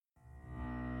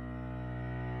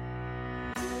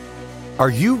Are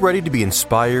you ready to be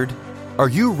inspired? Are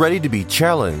you ready to be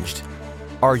challenged?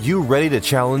 Are you ready to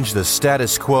challenge the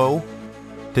status quo?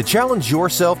 To challenge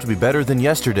yourself to be better than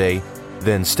yesterday,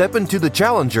 then step into the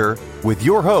Challenger with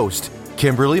your host,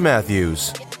 Kimberly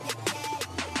Matthews.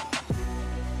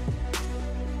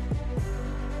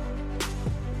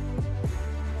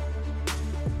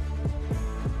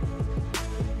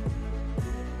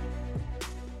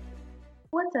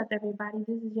 What's up, everybody?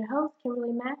 This is your host,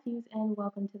 Kimberly Matthews, and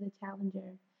welcome to the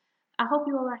Challenger. I hope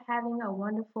you all are having a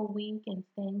wonderful week and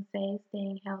staying safe,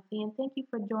 staying healthy, and thank you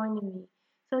for joining me.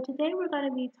 So, today we're going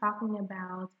to be talking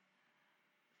about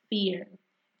fear.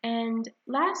 And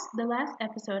the last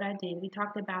episode I did, we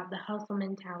talked about the hustle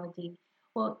mentality.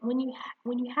 Well, when you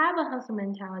have a hustle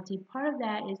mentality, part of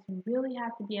that is you really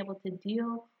have to be able to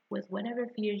deal with whatever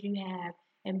fears you have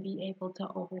and be able to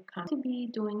overcome. To be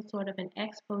doing sort of an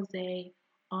expose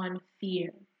on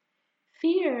fear.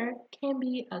 Fear can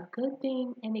be a good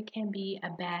thing and it can be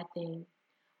a bad thing.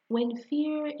 When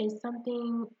fear is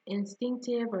something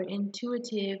instinctive or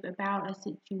intuitive about a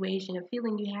situation, a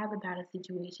feeling you have about a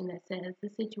situation that says the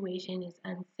situation is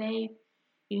unsafe,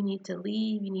 you need to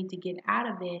leave, you need to get out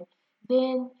of it,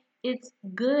 then it's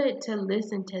good to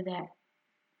listen to that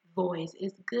voice.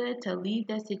 It's good to leave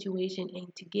that situation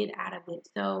and to get out of it.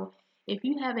 So if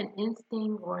you have an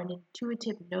instinct or an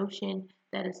intuitive notion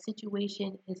that a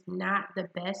situation is not the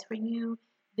best for you,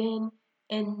 then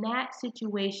in that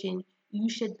situation, you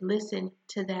should listen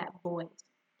to that voice.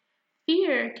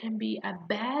 Fear can be a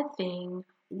bad thing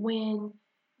when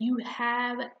you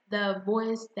have the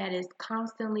voice that is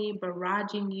constantly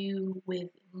barraging you with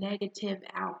negative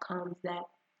outcomes that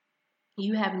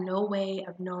you have no way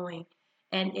of knowing.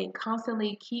 And it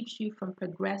constantly keeps you from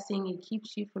progressing. It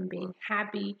keeps you from being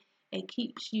happy. It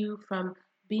keeps you from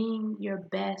being your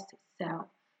best self.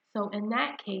 So, in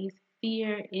that case,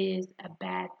 fear is a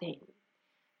bad thing.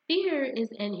 Fear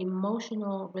is an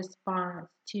emotional response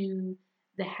to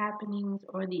the happenings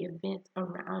or the events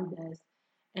around us.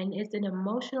 And it's an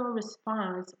emotional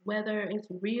response, whether it's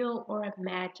real or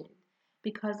imagined,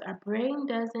 because our brain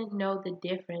doesn't know the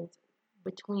difference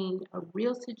between a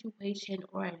real situation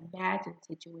or an imagined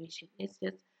situation. It's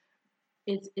just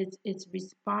it's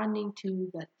responding to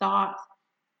the thoughts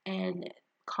and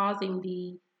causing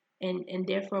and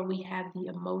therefore we have the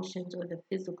emotions or the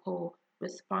physical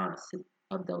response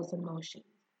of those emotions.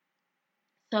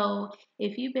 So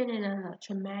if you've been in a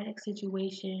traumatic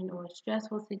situation or a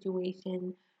stressful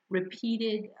situation,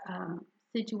 repeated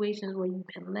situations where you've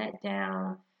been let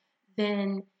down,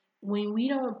 then when we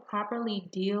don't properly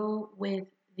deal with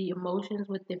the emotions,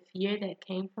 with the fear that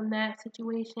came from that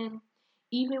situation,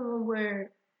 even when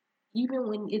we're even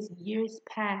when it's years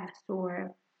past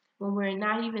or when we're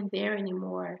not even there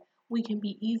anymore, we can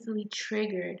be easily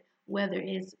triggered, whether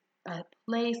it's a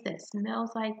place that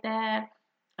smells like that,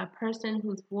 a person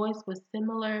whose voice was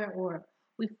similar, or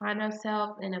we find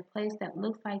ourselves in a place that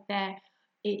looks like that.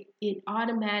 It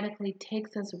automatically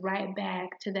takes us right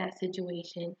back to that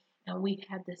situation. And we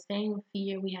have the same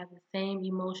fear, we have the same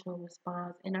emotional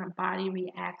response, and our body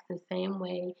reacts the same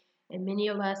way. And many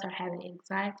of us are having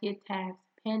anxiety attacks,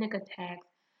 panic attacks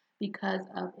because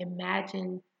of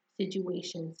imagined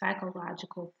situations,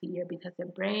 psychological fear, because the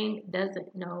brain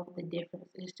doesn't know the difference.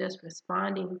 It's just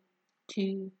responding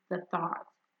to the thoughts.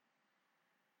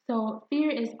 So,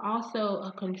 fear is also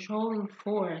a controlling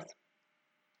force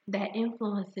that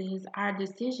influences our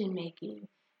decision making.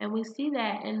 And we see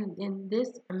that in this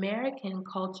American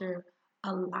culture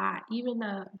a lot. Even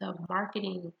the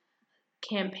marketing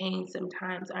campaigns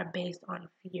sometimes are based on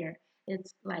fear.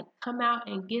 It's like, come out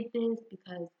and get this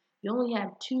because you only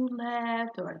have two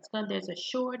left, or there's a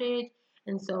shortage,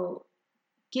 and so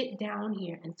get down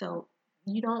here. And so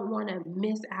you don't want to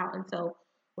miss out. And so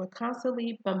we're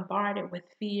constantly bombarded with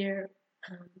fear,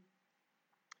 um,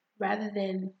 rather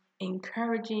than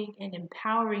encouraging and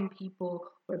empowering people.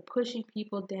 We're pushing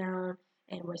people down,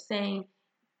 and we're saying,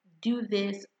 do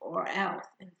this or else.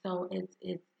 And so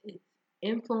it's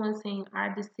influencing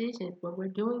our decisions when we're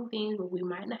doing things that we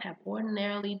might not have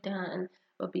ordinarily done,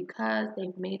 but because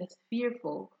they've made us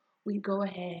fearful, we go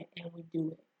ahead and we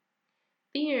do it.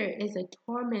 Fear is a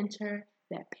tormentor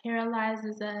that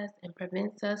paralyzes us and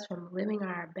prevents us from living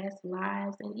our best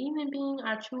lives and even being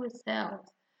our truest selves,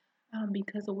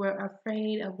 because we're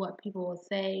afraid of what people will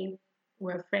say,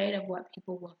 we're afraid of what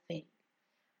people will think.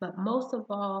 But most of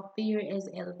all, fear is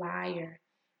a liar.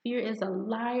 Fear is a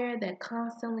liar that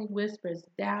constantly whispers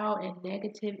doubt and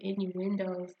negative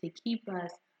innuendos to keep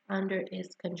us under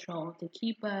its control, to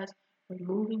keep us from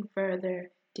moving further,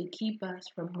 to keep us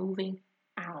from moving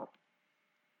out.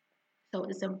 So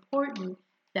it's important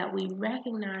that we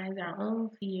recognize our own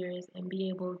fears and be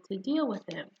able to deal with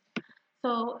them.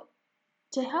 So,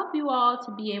 to help you all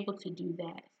to be able to do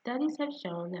that, studies have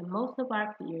shown that most of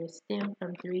our fears stem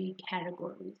from three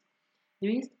categories.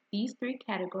 These three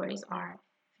categories are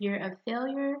fear of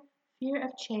failure, fear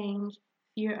of change,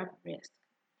 fear of risk.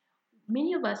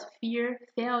 Many of us fear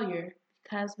failure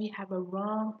because we have a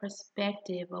wrong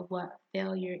perspective of what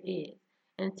failure is.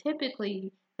 And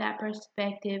typically, that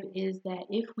perspective is that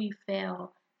if we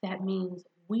fail, that means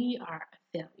we are a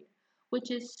failure, which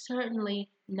is certainly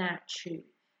not true.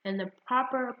 And the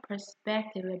proper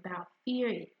perspective about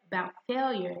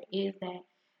failure is that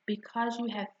because you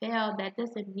have failed, that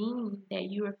doesn't mean that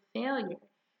you're a failure.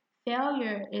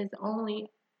 Failure is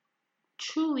only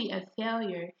truly a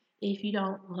failure if you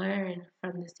don't learn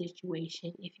from the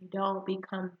situation, if you don't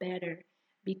become better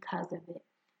because of it.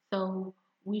 So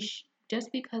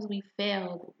just because we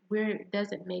failed,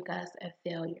 doesn't make us a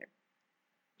failure.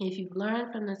 If you've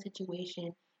learned from the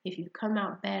situation, if you've come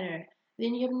out better,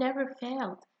 then you've never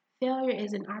failed. Failure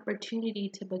is an opportunity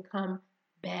to become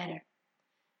better.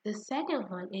 The second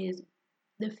one is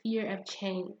the fear of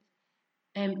change.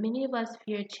 And many of us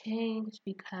fear change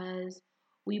because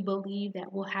we believe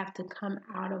that we'll have to come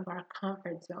out of our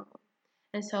comfort zone.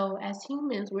 And so, as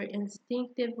humans, we're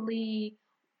instinctively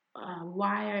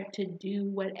wired to do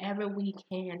whatever we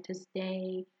can to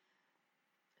stay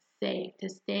safe, to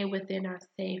stay within our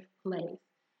safe place.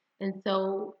 And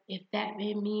so, if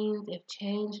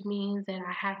change means that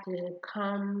I have to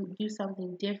come do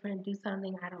something different, do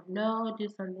something I don't know, do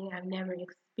something I've never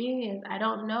experienced, I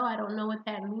don't know what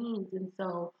that means. And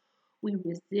so we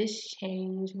resist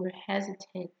change, we're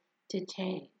hesitant to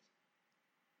change.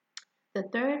 The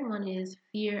third one is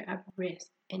fear of risk.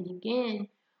 And again,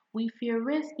 we fear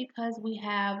risk because we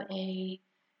have a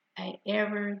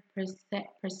error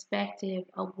perspective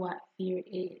of what fear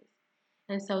is.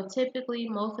 And so typically,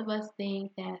 most of us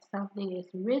think that something is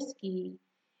risky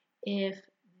if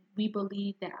we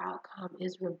believe the outcome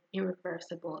is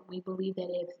irreversible. We believe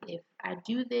that if I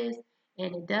do this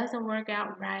and it doesn't work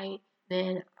out right,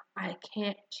 then I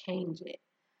can't change it.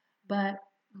 But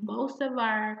most of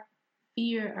our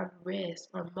fear of risk,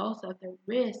 or most of the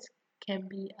risk, can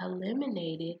be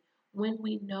eliminated when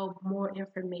we know more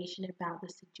information about the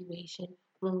situation,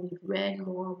 when we've read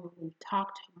more, when we've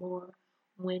talked more,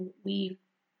 when we've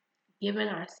given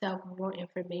ourselves more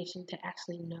information to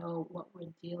actually know what we're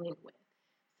dealing with.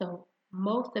 So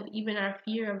most of even our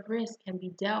fear of risk can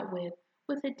be dealt with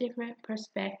a different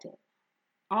perspective.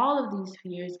 All of these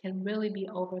fears can really be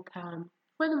overcome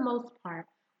for the most part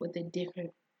with a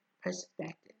different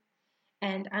perspective.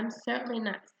 And I'm certainly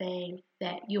not saying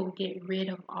that you'll get rid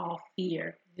of all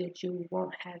fear, that you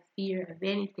won't have fear of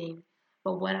anything.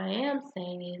 But what I am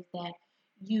saying is that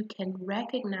you can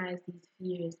recognize these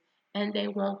fears and they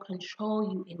won't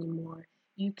control you anymore.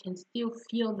 You can still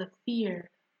feel the fear,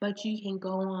 but you can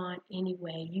go on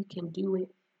anyway. You can do it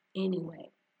anyway.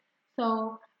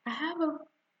 So I have a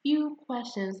few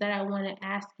questions that I want to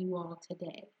ask you all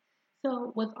today.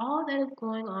 So, with all that is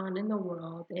going on in the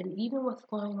world, and even what's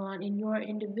going on in your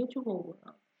individual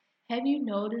world, have you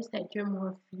noticed that you're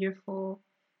more fearful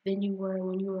than you were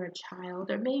when you were a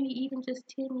child, or maybe even just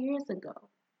 10 years ago?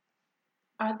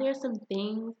 Are there some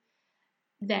things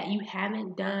that you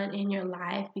haven't done in your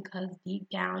life because deep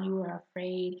down you were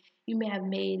afraid? You may have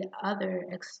made other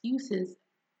excuses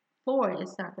for it.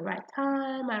 It's not the right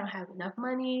time, I don't have enough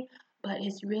money, but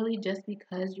it's really just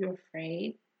because you're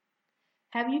afraid.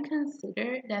 Have you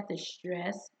considered that the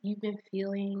stress you've been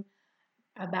feeling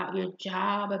about your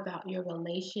job, about your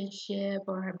relationship,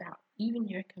 or about even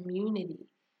your community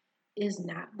is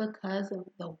not because of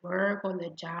the work or the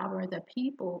job or the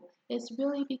people? It's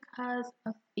really because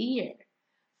of fear.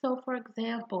 So, for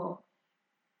example,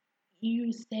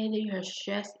 you say that you're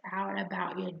stressed out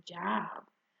about your job,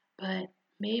 but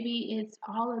maybe it's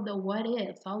all of the what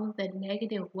ifs, all of the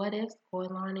negative what ifs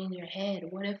going on in your head.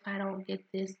 What if I don't get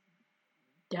this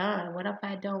done? What if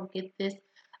I don't get this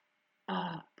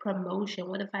promotion?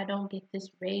 What if I don't get this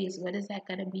raise? What is that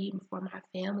going to be for my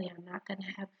family? I'm not going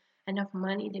to have enough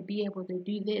money to be able to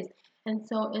do this. And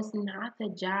so it's not the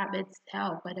job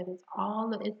itself, but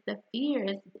it's the fear,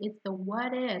 it's the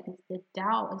what if, it's the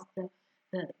doubt, it's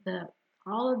the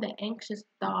all of the anxious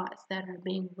thoughts that are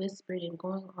being whispered and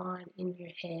going on in your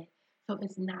head. So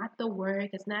it's not the work,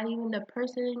 it's not even the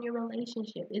person in your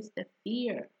relationship, it's the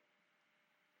fear.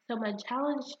 So my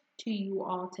challenge to you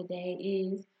all today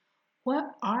is, what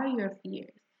are your fears?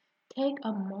 Take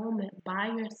a moment by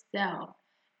yourself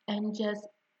and just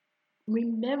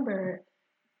remember,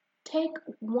 take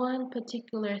one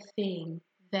particular thing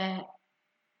that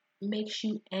makes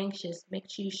you anxious,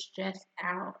 makes you stressed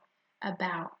out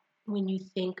about when you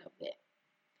think of it.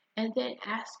 And then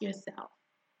ask yourself,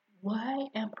 why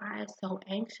am I so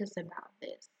anxious about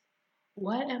this?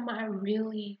 What am I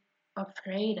really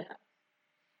afraid of?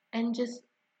 And just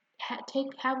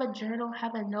have a journal,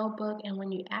 have a notebook, and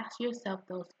when you ask yourself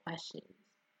those questions,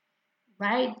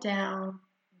 write down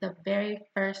the very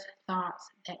first thoughts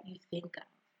that you think of.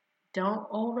 Don't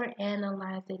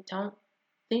overanalyze it. Don't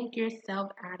think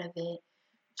yourself out of it.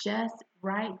 Just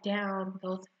write down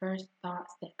those first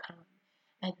thoughts that come.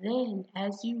 And then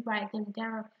as you write them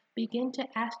down, begin to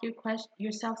ask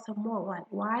yourself some more. Like,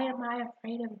 why am I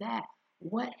afraid of that?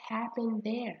 What happened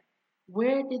there?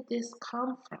 Where did this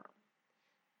come from?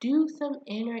 Do some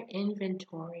inner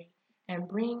inventory and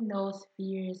bring those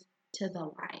fears to the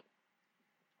light.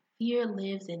 Fear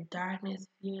lives in darkness,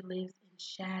 fear lives in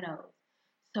shadows.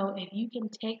 So if you can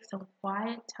take some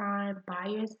quiet time by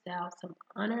yourself, some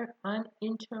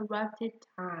uninterrupted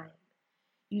time,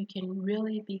 you can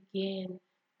really begin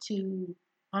to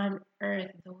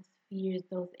unearth those fears,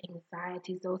 those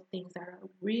anxieties, those things that are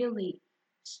really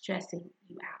stressing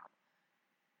you out.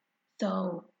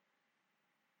 So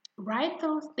write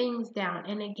those things down.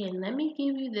 And again, let me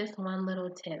give you this one little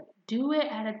tip. Do it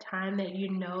at a time that you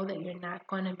know that you're not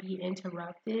going to be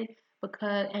interrupted,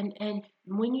 because and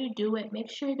when you do it,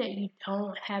 make sure that you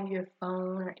don't have your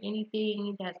phone or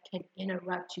anything that can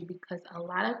interrupt you, because a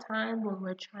lot of times when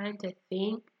we're trying to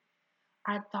think,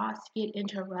 our thoughts get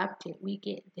interrupted. We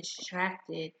get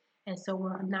distracted, and so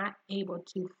we're not able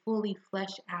to fully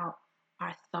flesh out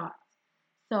our thoughts.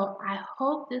 So I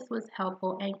hope this was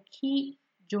helpful, and keep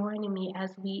joining me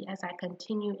as I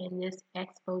continue in this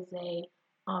expose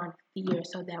on fear,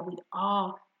 so that we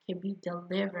all can be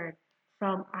delivered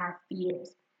from our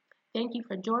fears. Thank you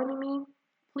for joining me.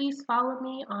 Please follow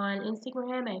me on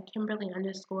Instagram at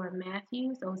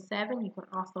Kimberly_Matthews07. You can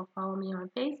also follow me on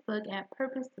Facebook at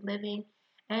Purpose Living.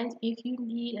 And if you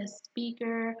need a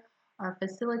speaker or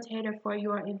facilitator for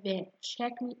your event,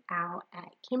 check me out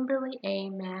at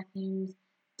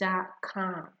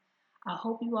KimberlyAMatthews.com. I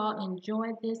hope you all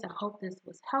enjoyed this. I hope this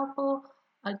was helpful.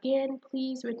 Again,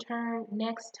 please return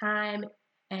next time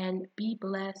and be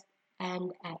blessed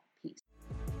and at peace.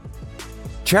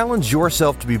 Challenge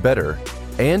yourself to be better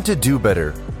and to do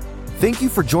better. Thank you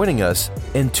for joining us,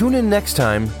 and tune in next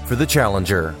time for The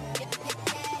Challenger.